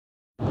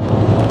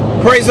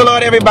Praise the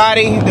Lord,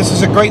 everybody. This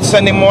is a great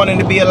Sunday morning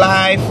to be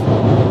alive.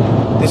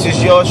 This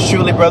is yours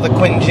truly, Brother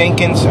Quentin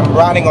Jenkins. I'm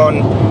riding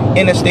on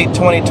Interstate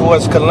 20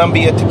 towards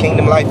Columbia to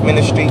Kingdom Life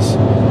Ministries.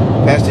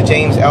 Pastor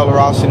James L.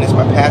 Rawson is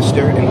my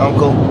pastor and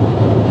uncle.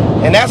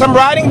 And as I'm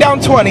riding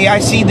down 20, I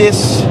see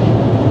this.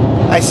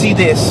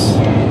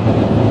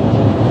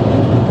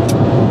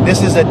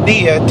 This is a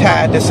deer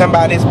tied to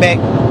somebody's back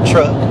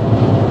truck.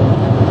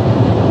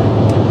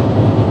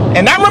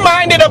 And I'm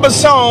reminded of a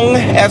song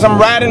as I'm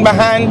riding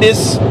behind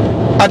this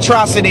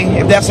atrocity,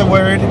 if that's a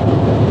word.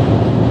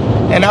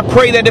 And I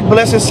pray that it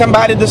blesses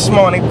somebody this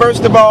morning.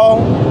 First of all,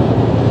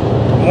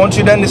 I want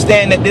you to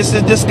understand that this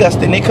is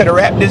disgusting. They could have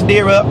wrapped this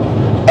deer up,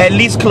 at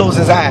least close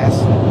his eyes.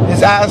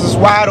 His eyes is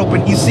wide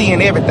open, he's seeing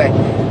everything.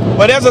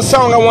 But there's a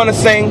song I want to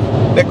sing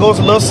that goes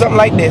a little something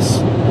like this.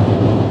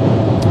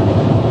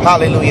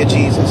 Hallelujah,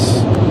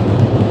 Jesus.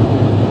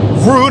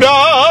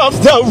 Rudolph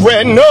the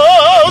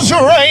red-nosed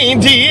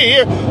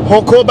reindeer,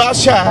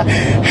 Hokobasha,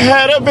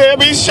 had a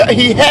very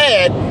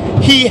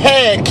he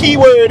had,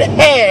 keyword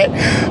had,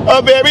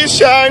 a very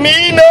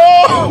shiny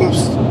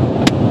nose.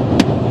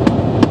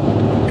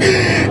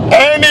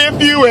 And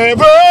if you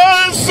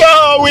ever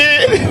saw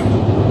it,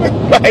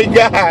 my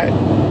God,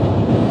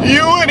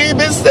 you would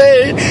even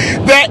say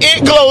that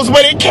it glows,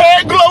 but it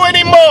can't glow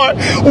anymore.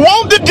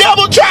 Won't the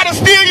devil try to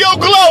steal your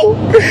glow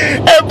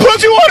and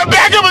put you on the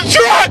back of a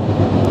truck?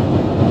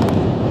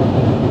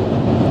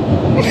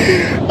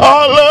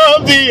 All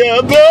of the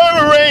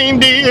other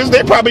reindeers,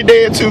 they probably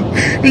dead too,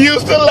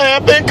 used to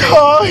laugh and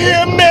call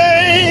him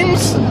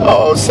names.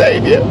 Oh,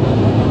 Savior.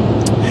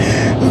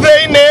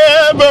 They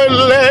never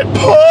let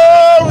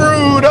poor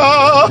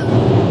Rudolph,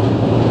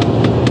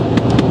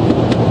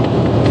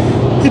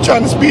 he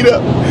trying to speed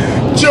up,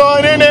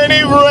 join in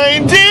any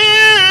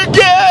reindeer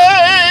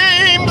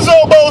games.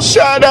 Oh,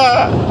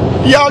 Boshada.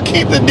 Y'all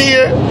keep the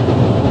deer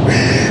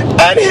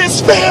and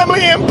his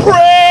family in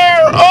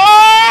prayer.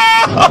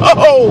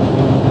 Oh!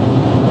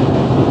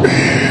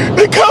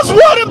 Because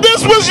what if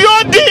this was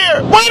your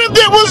deer? What if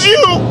it was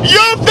you,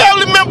 your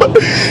family member,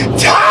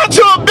 tied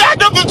to the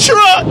back of the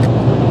truck?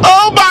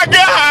 Oh my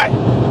God!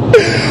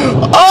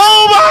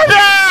 Oh my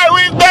God!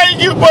 We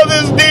thank you for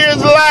this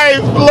deer's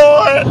life,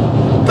 Lord.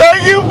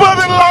 Thank you for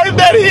the life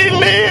that he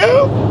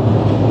lived.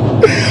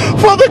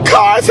 For the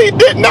cars he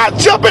did not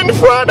jump in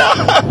front of.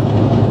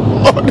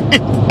 Lord, we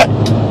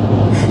thank you.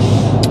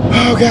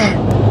 Oh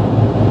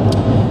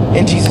God.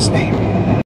 In Jesus' name.